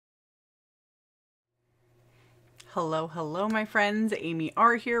Hello, hello, my friends.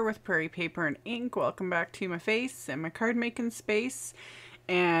 AmyR here with Prairie Paper and Ink. Welcome back to my face and my card making space.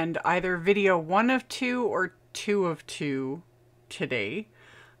 And either video 1 of 2 or 2 of 2 today.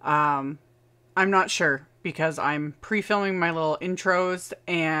 I'm not sure because I'm pre-filming my little intros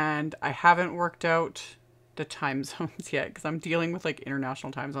and I haven't worked out the time zones yet because I'm dealing with like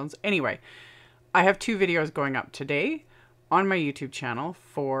international time zones. Anyway, I have 2 videos going up today on my YouTube channel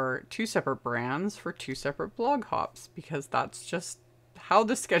for 2 separate brands for 2 separate blog hops because that's just how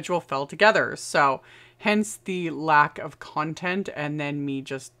the schedule fell together. So hence the lack of content and then me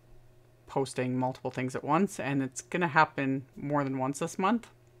just posting multiple things at once, and it's gonna happen more than once this month.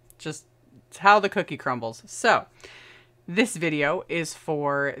 Just it's how the cookie crumbles. So this video is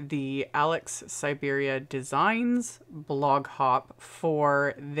for the Syberia Designs blog hop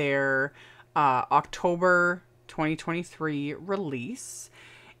for their October 2023 release.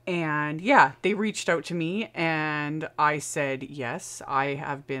 And yeah, they reached out to me and I said yes. I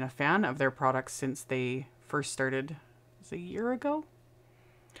have been a fan of their products since they first started. It was a year ago?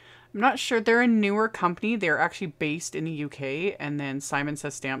 I'm not sure. They're a newer company. They're actually based in the UK, and then Simon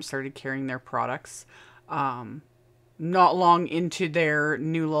Says Stamp started carrying their products not long into their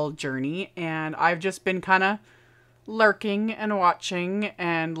new little journey, and I've just been kind of lurking and watching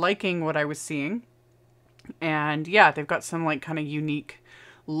and liking what I was seeing. And yeah, they've got some like kind of unique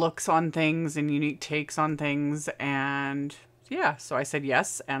looks on things and unique takes on things. And yeah, so I said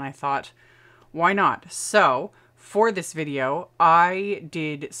yes. And I thought, why not? So for this video, I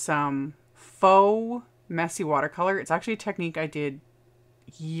did some faux messy watercolor. It's actually a technique I did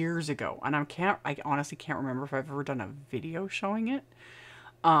years ago. And I honestly can't remember if I've ever done a video showing it.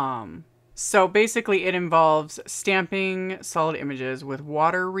 So basically it involves stamping solid images with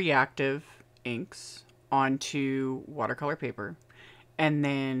water reactive inks onto watercolor paper and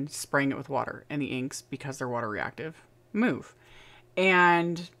then spraying it with water, and the inks, because they're water reactive, move.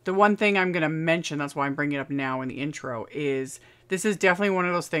 And the one thing I'm going to mention, that's why I'm bringing it up now in the intro, is this is definitely one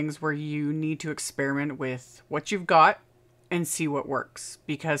of those things where you need to experiment with what you've got and see what works,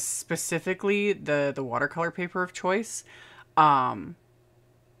 because specifically the watercolor paper of choice can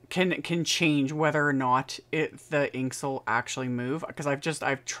change whether or not the inks will actually move, because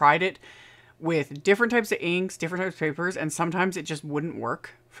I've tried it with different types of inks, different types of papers, and sometimes it just wouldn't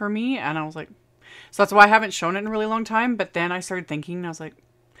work for me. And I was like, so that's why I haven't shown it in a really long time. But then I started thinking, and I was like,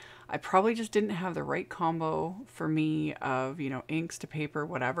 I probably just didn't have the right combo for me of, you know, inks to paper,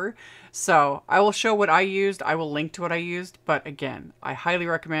 whatever. So I will show what I used. I will link to what I used. But again, I highly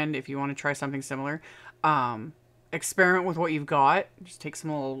recommend, if you want to try something similar, experiment with what you've got. Just take some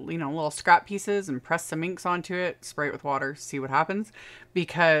little scrap pieces and press some inks onto it, spray it with water, see what happens.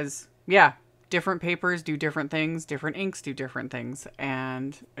 Because yeah, different papers do different things, different inks do different things,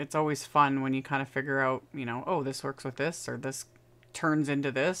 and it's always fun when you kind of figure out, you know, oh, this works with this, or this turns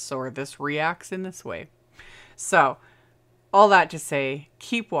into this, or this reacts in this way. So all that to say,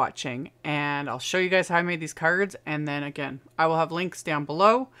 keep watching, and I'll show you guys how I made these cards. And then again, I will have links down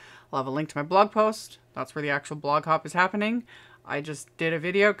below. I'll have a link to my blog post. That's where the actual blog hop is happening. I just did a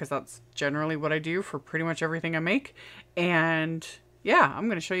video because that's generally what I do for pretty much everything I make. And yeah, I'm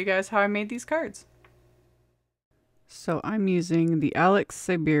going to show you guys how I made these cards. So I'm using the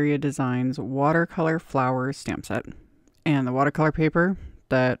Syberia Designs Watercolor Flowers stamp set. And the watercolor paper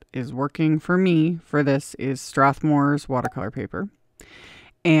that is working for me for this is Strathmore's watercolor paper.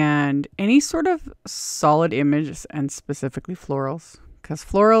 And any sort of solid image, and specifically florals, because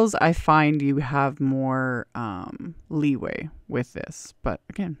florals I find you have more leeway with this. But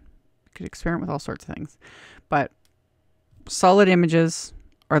again, you could experiment with all sorts of things. But solid images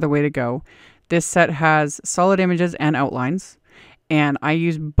are the way to go. This set has solid images and outlines, and I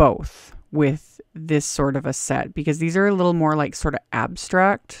use both with this sort of a set because these are a little more like sort of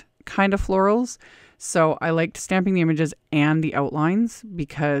abstract kind of florals. So I liked stamping the images and the outlines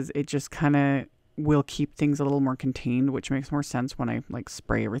because it just kind of will keep things a little more contained, which makes more sense when I like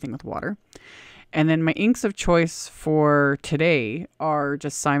spray everything with water. And then my inks of choice for today are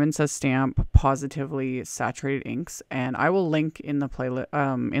just Simon Says Stamp Pawsitively saturated inks, and I will link in the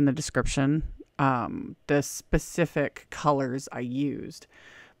playlist in the description the specific colors I used.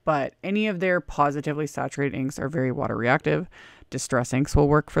 But any of their Pawsitively saturated inks are very water reactive. Distress inks will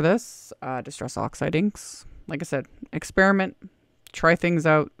work for this. Distress oxide inks, like I said, experiment, try things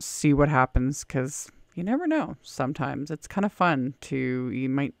out, see what happens, because you never know. Sometimes it's kind of fun you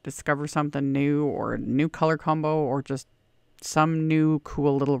might discover something new, or a new color combo, or just some new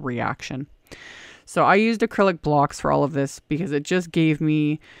cool little reaction. So I used acrylic blocks for all of this because it just gave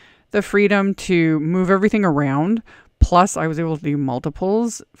me the freedom to move everything around, Plus, I was able to do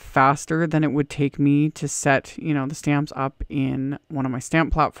multiples faster than it would take me to set, you know, the stamps up in one of my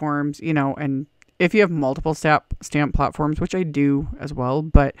stamp platforms, you know, and if you have multiple stamp platforms, which I do as well,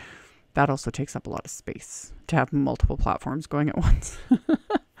 but that also takes up a lot of space to have multiple platforms going at once.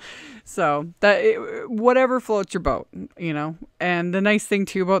 So whatever floats your boat, you know. And the nice thing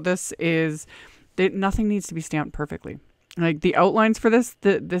too about this is that nothing needs to be stamped perfectly. Like the outlines for this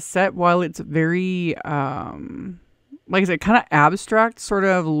set, while it's very, like I said, kind of abstract, sort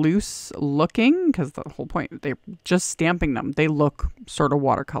of loose looking, because the whole point, they're just stamping them. They look sort of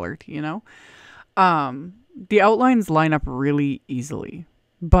watercolored, you know. The outlines line up really easily.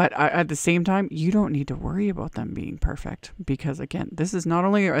 But at the same time, you don't need to worry about them being perfect because, again, this is not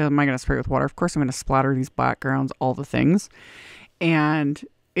only am I going to spray with water, of course I'm going to splatter these backgrounds, all the things. And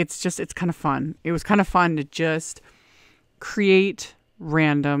it's kind of fun. It was kind of fun to just create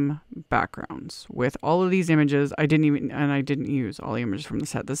random backgrounds with all of these images. I didn't use all the images from the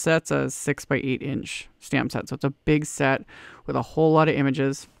set. The set's a 6x8 inch stamp set. So it's a big set with a whole lot of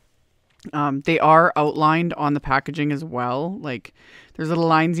images. They are outlined on the packaging as well. Like there's little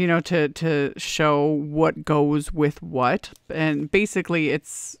lines, you know, to show what goes with what. And basically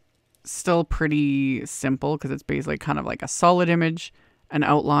it's still pretty simple because it's basically kind of like a solid image, an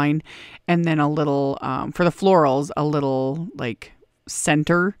outline, and then a little, for the florals, a little like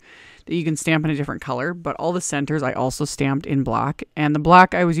center that you can stamp in a different color. But all the centers I also stamped in black, and the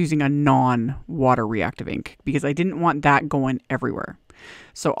black I was using a non-water reactive ink because I didn't want that going everywhere.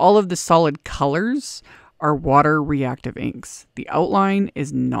 So all of the solid colors are water reactive inks. The outline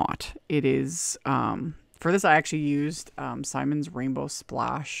is not. It is, for this I actually used Simon's Rainbow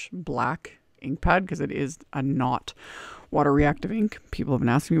Splash Black ink pad because it is a not water reactive ink. People have been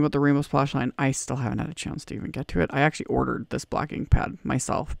asking me about the Rainbow Splash line. I still haven't had a chance to even get to it. I actually ordered this black ink pad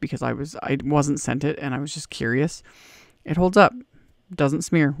myself because I wasn't sent it and I was just curious. It holds up. Doesn't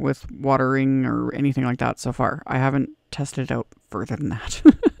smear with watering or anything like that so far. I haven't tested it out further than that.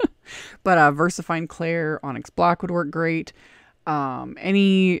 But VersaFine Clair Onyx Black would work great.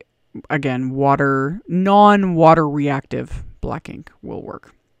 Any, again, non-water reactive black ink will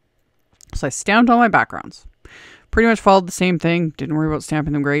work. So I stamped all my backgrounds. Pretty much followed the same thing. Didn't worry about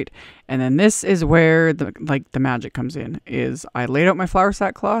stamping them great. And then this is where the magic comes in. Is I laid out my flour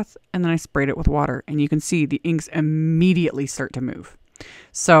sack cloth and then I sprayed it with water. And you can see the inks immediately start to move.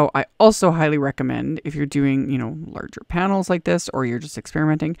 So I also highly recommend, if you're doing, you know, larger panels like this, or you're just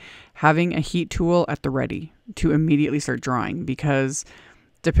experimenting, having a heat tool at the ready to immediately start drying, because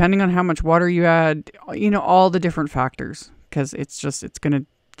depending on how much water you add, you know, all the different factors, because it's going to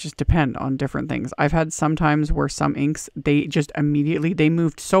just depend on different things. I've had some times where some inks, they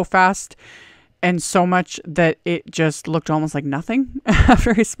moved so fast and so much that it just looked almost like nothing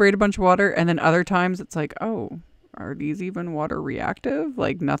after I sprayed a bunch of water. And then other times it's like, oh, are these even water reactive?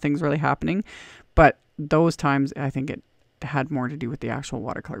 Like nothing's really happening. But those times I think it had more to do with the actual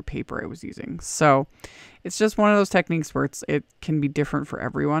watercolor paper I was using. So it's just one of those techniques where it can be different for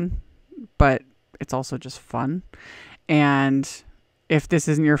everyone, but it's also just fun. And if this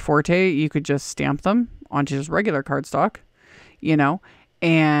isn't your forte, you could just stamp them onto just regular cardstock, you know,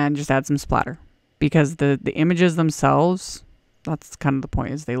 and just add some splatter, because the images themselves, that's kind of the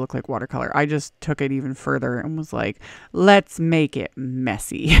point, is they look like watercolor. I just took it even further and was like, let's make it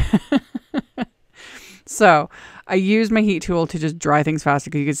messy. So I used my heat tool to just dry things faster,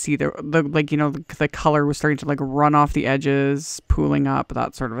 because you could see the color was starting to like run off the edges, pooling up,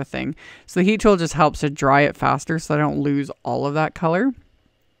 that sort of a thing. So the heat tool just helps to dry it faster so I don't lose all of that color.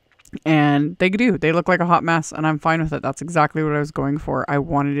 And they look like a hot mess, and I'm fine with it. That's exactly what I was going for. I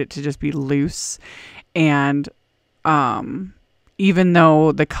wanted it to just be loose, and even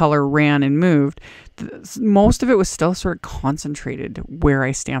though the color ran and moved, most of it was still sort of concentrated where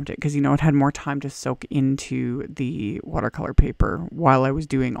I stamped it, because, you know, it had more time to soak into the watercolor paper while I was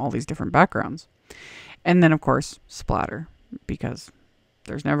doing all these different backgrounds. And then, of course, splatter, because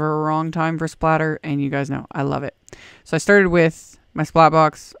there's never a wrong time for splatter, and you guys know I love it. So I started with my splat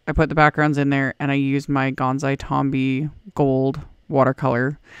box. I put the backgrounds in there, and I used my Gonzai Tombi gold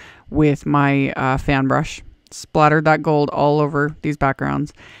watercolor with my fan brush. Splattered that gold all over these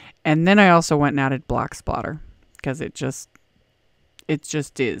backgrounds, and then I also went and added black splatter, because it just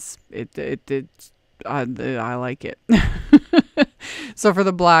is I like it. So for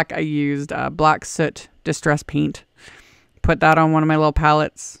the black, I used black soot distress paint, put that on one of my little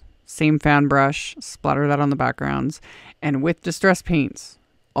palettes, same fan brush, splatter that on the backgrounds. And with distress paints,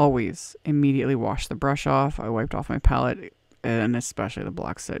 always immediately wash the brush off. I wiped off my palette, and especially the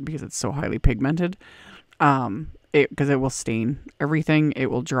black soot, because it's so highly pigmented. Because it will stain everything.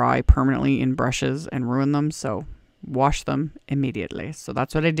 It will dry permanently in brushes and ruin them. So wash them immediately. So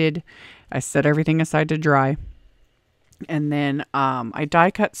that's what I did. I set everything aside to dry. And then I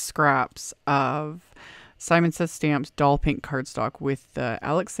die cut scraps of Simon Says Stamps doll pink cardstock with the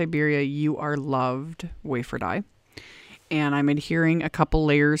Alex Syberia You Are Loved wafer die. And I'm adhering a couple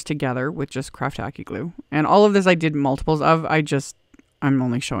layers together with just craft tacky glue. And all of this I did multiples of. I'm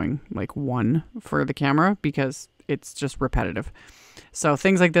only showing like one for the camera because it's just repetitive. So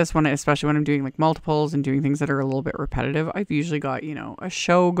things like this, especially when I'm doing like multiples and doing things that are a little bit repetitive, I've usually got, you know, a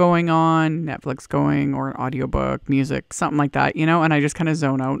show going on, Netflix going, or an audiobook, music, something like that, you know, and I just kind of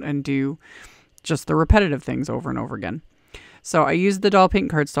zone out and do just the repetitive things over and over again. So I used the doll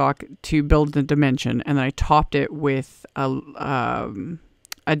pink cardstock to build the dimension, and then I topped it with a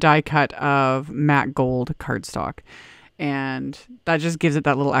die cut of matte gold cardstock. And that just gives it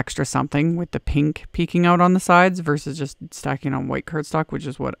that little extra something with the pink peeking out on the sides versus just stacking on white cardstock, which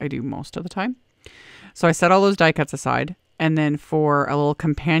is what I do most of the time. So I set all those die cuts aside. And then for a little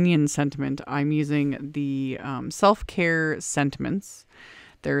companion sentiment, I'm using the self-care sentiments.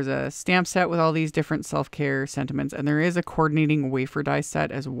 There's a stamp set with all these different self-care sentiments. And there is a coordinating wafer die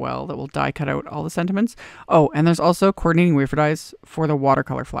set as well that will die cut out all the sentiments. Oh, and there's also coordinating wafer dies for the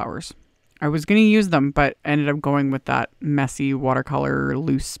watercolor flowers. I was going to use them, but ended up going with that messy watercolor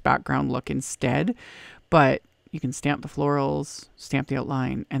loose background look instead. But you can stamp the florals, stamp the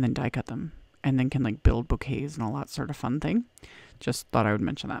outline, and then die cut them. And then can like build bouquets and all that sort of fun thing. Just thought I would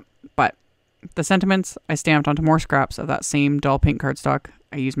mention that. But the sentiments I stamped onto more scraps of that same doll pink cardstock.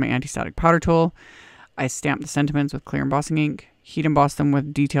 I used my anti-static powder tool. I stamped the sentiments with clear embossing ink, heat embossed them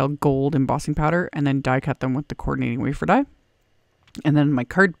with detailed gold embossing powder, and then die cut them with the coordinating wafer die. And then my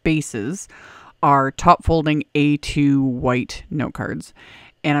card bases are top folding A2 white note cards.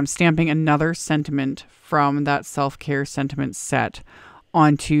 And I'm stamping another sentiment from that self-care sentiment set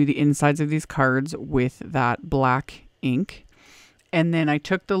onto the insides of these cards with that black ink. And then I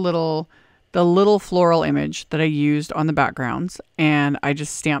took the little floral image that I used on the backgrounds, and I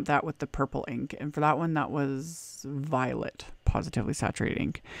just stamped that with the purple ink. And for that one, that was violet, positively saturated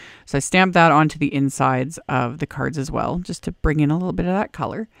ink. So I stamped that onto the insides of the cards as well, just to bring in a little bit of that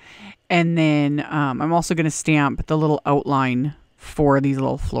color. And then I'm also going to stamp the little outline for these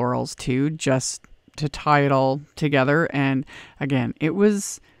little florals too, just to tie it all together. And again, it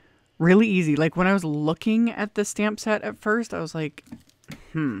was really easy. Like when I was looking at the stamp set at first, I was like,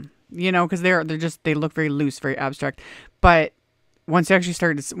 you know, because they look very loose, very abstract. But once I actually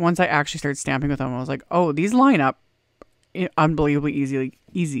started stamping with them, I was like, oh, these line up unbelievably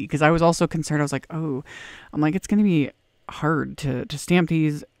easy. Because I was also concerned. I was like, oh, I'm like, it's going to be hard to stamp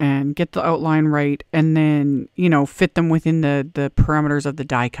these and get the outline right, and then, you know, fit them within the parameters of the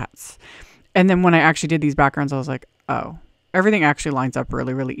die cuts. And then when I actually did these backgrounds, I was like, oh, everything actually lines up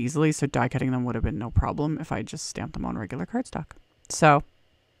really, really easily. So die cutting them would have been no problem if I just stamped them on regular cardstock. So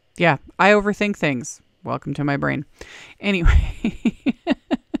yeah, I overthink things. Welcome to my brain. Anyway,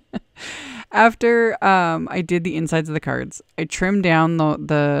 after I did the insides of the cards, I trimmed down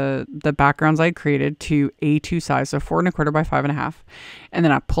the backgrounds I created to A2 size, so 4 1/4 by 5 1/2. And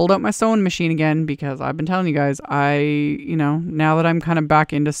then I pulled out my sewing machine again, because I've been telling you guys, you know, now that I'm kind of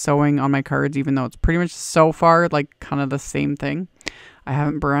back into sewing on my cards, even though it's pretty much so far like kind of the same thing. I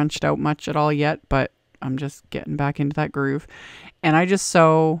haven't branched out much at all yet, but I'm just getting back into that groove. And I just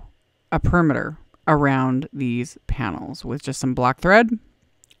sew a perimeter around these panels with just some black thread.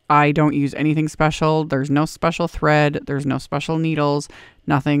 I don't use anything special. There's no special thread. There's no special needles,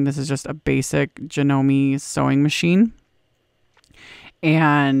 nothing. This is just a basic Janome sewing machine.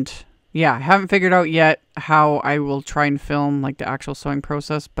 And yeah, I haven't figured out yet how I will try and film like the actual sewing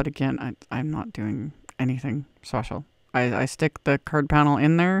process. But again, I'm not doing anything special. I stick the card panel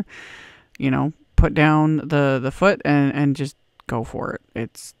in there, you know, put down the foot and just go for it.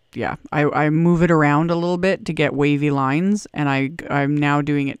 It's, yeah, I move it around a little bit to get wavy lines, and I'm now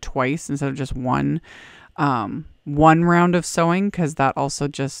doing it twice instead of just one round of sewing, because that also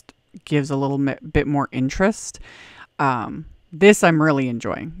just gives a little bit more interest. This I'm really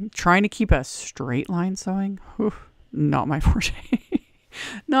enjoying. Trying to keep a straight line sewing, not my forte.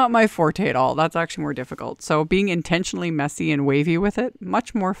 Not my forte at all. That's actually more difficult. So being intentionally messy and wavy with it,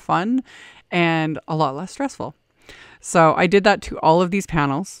 much more fun and a lot less stressful. So I did that to all of these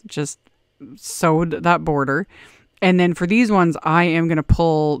panels, just sewed that border. And then for these ones, I am going to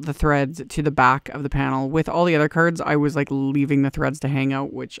pull the threads to the back of the panel. With all the other cards, I was like leaving the threads to hang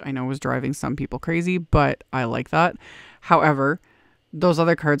out, which I know was driving some people crazy, but I like that. However, those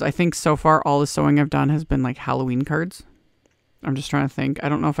other cards, I think so far all the sewing I've done has been like Halloween cards. I'm just trying to think. I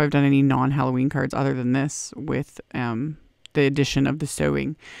don't know if I've done any non-Halloween cards other than this with the addition of the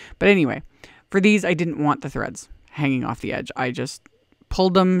sewing. But anyway, for these, I didn't want the threads hanging off the edge. I just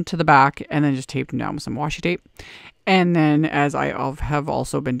pulled them to the back and then just taped them down with some washi tape. And then, as I have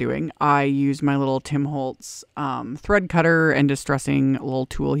also been doing, I use my little Tim Holtz thread cutter and distressing little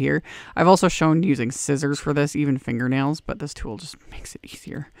tool here. I've also shown using scissors for this, even fingernails, but this tool just makes it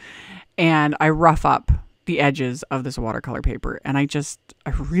easier. And I rough up the edges of this watercolor paper, and I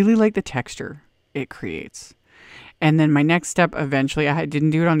really like the texture it creates. And then my next step, eventually, I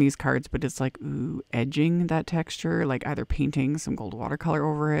didn't do it on these cards, but it's like, ooh, edging that texture, like either painting some gold watercolor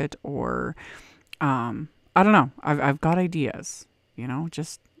over it, or I don't know. I've got ideas, you know,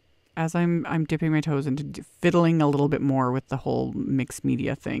 just as I'm dipping my toes into fiddling a little bit more with the whole mixed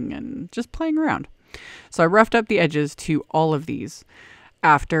media thing and just playing around. So I roughed up the edges to all of these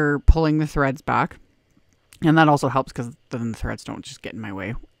after pulling the threads back. And that also helps because then the threads don't just get in my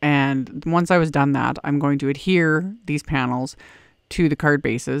way. And once I was done that, I'm going to adhere these panels to the card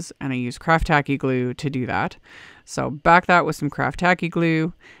bases, and I use craft tacky glue to do that. So back that with some craft tacky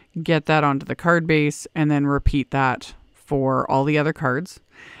glue, get that onto the card base, and then repeat that for all the other cards.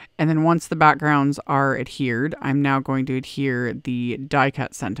 And then once the backgrounds are adhered, I'm now going to adhere the die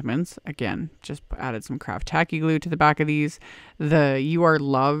cut sentiments. Again, just added some craft tacky glue to the back of these. The You Are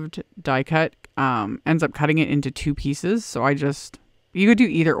Loved die cut ends up cutting it into 2 pieces. So you could do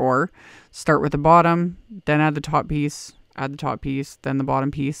either or. Start with the bottom, then add the top piece, then the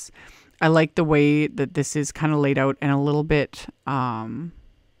bottom piece. I like the way that this is kind of laid out and a little bit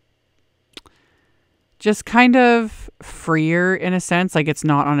just kind of freer in a sense. Like it's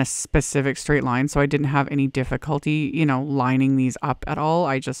not on a specific straight line, so I didn't have any difficulty, you know, lining these up at all.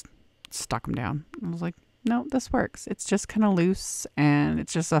 I just stuck them down. I was like, no, this works. It's just kind of loose and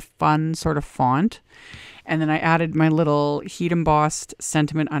it's just a fun sort of font. And then I added my little heat embossed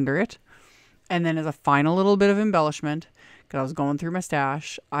sentiment under it. And then as a final little bit of embellishment, because I was going through my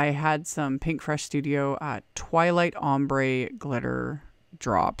stash, I had some Pink Fresh Studio Twilight Ombre glitter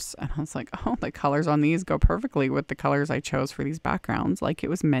drops. And I was like, oh, the colors on these go perfectly with the colors I chose for these backgrounds. Like it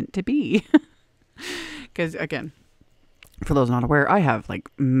was meant to be. Because again, for those not aware, I have like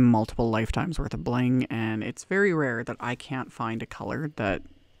multiple lifetimes worth of bling, and it's very rare that I can't find a color that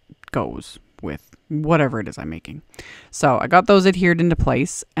goes with whatever it is I'm making. So I got those adhered into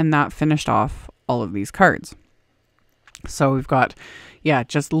place, and that finished off all of these cards. So we've got, yeah,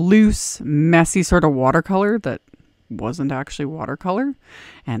 just loose, messy sort of watercolor that wasn't actually watercolor,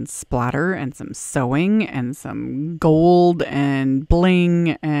 and splatter and some sewing and some gold and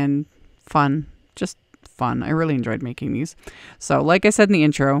bling and fun. Just fun. I really enjoyed making these. So like I said in the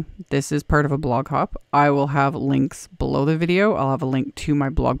intro, this is part of a blog hop. I will have links below the video. I'll have a link to my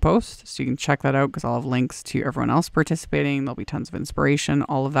blog post, so you can check that out because I'll have links to everyone else participating. There'll be tons of inspiration,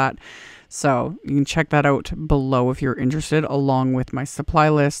 all of that. So you can check that out below if you're interested, along with my supply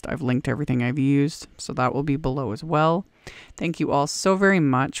list. I've linked everything I've used, so that will be below as well. Thank you all so very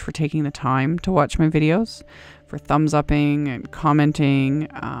much for taking the time to watch my videos, for thumbs upping and commenting.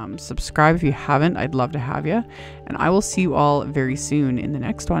 Subscribe if you haven't. I'd love to have you. And I will see you all very soon in the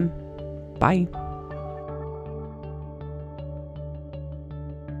next one. Bye.